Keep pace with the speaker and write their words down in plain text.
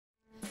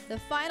The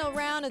final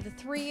round of the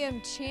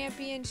 3M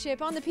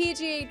Championship on the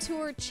PGA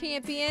Tour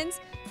Champions.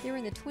 They were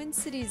in the Twin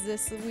Cities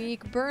this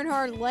week.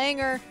 Bernhard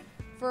Langer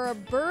for a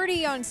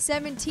birdie on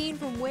 17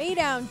 from way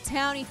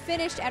downtown. He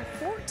finished at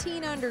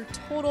 14 under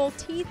total,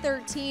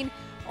 T13.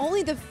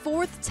 Only the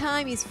 4th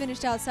time he's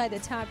finished outside the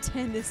top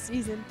 10 this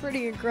season.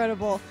 Pretty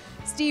incredible.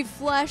 Steve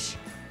Flesch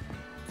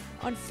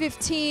on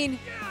 15.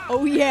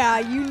 Oh yeah,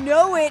 you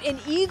know it. An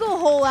eagle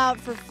hole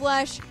out for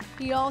Flesch.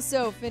 He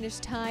also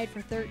finished tied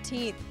for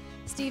 13th.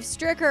 Steve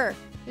Stricker,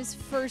 his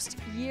first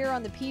year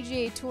on the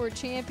PGA Tour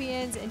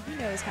Champions, and he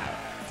knows how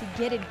to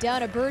get it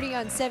done. A birdie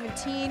on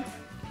 17,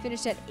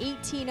 finished at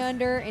 18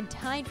 under and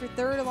tied for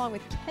 3rd along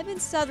with Kevin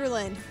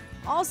Sutherland.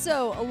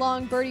 Also a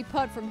long birdie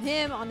putt from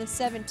him on the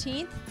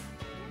 17th.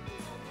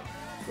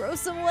 Grow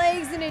some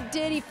legs, and it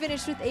did. He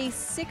finished with a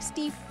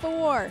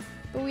 64.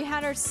 But we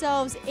had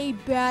ourselves a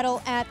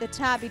battle at the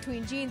top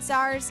between Gene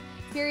Sauers.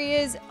 Here he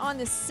is on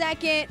the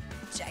 2nd.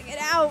 Check it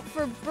out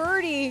for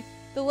birdie.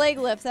 The leg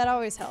lift, that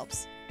always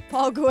helps.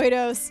 Paul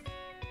Goydos,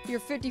 your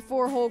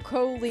 54-hole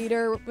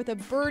co-leader, with a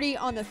birdie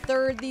on the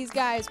 3rd. These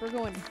guys were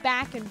going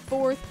back and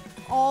forth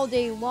all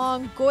day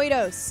long.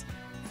 Goydos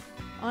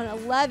on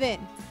 11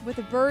 with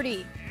a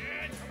birdie.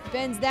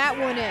 Bends that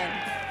one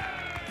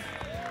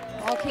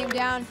in. All came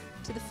down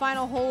to the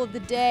final hole of the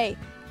day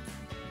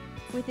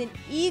with an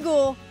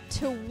eagle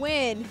to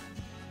win.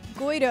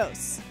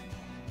 Goydos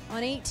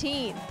on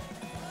 18.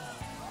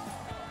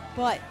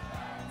 But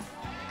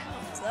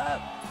comes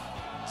up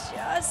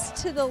just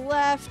to the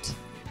left,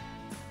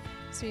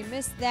 so he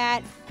missed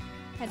that.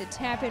 Had to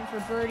tap in for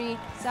birdie.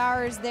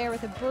 Sauers there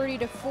with a birdie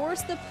to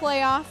force the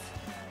playoff.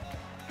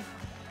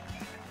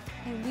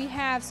 And we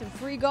have some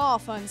free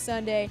golf on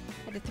Sunday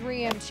at the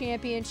 3M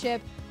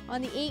Championship.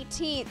 On the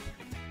 18th,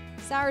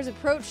 Sauers'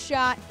 approach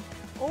shot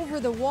over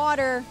the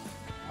water.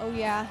 Oh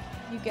yeah,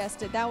 you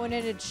guessed it, that one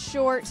ended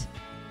short.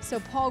 So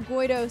Paul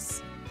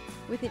Goydos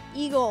with an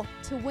eagle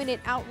to win it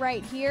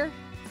outright here.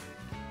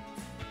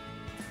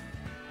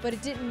 But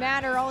it didn't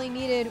matter. All he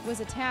needed was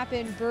a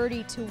tap-in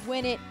birdie to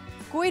win it.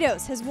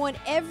 Goydos has won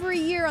every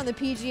year on the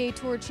PGA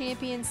Tour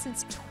Champions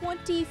since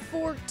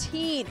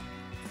 2014.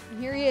 And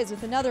here he is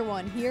with another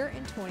one here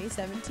in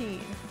 2017.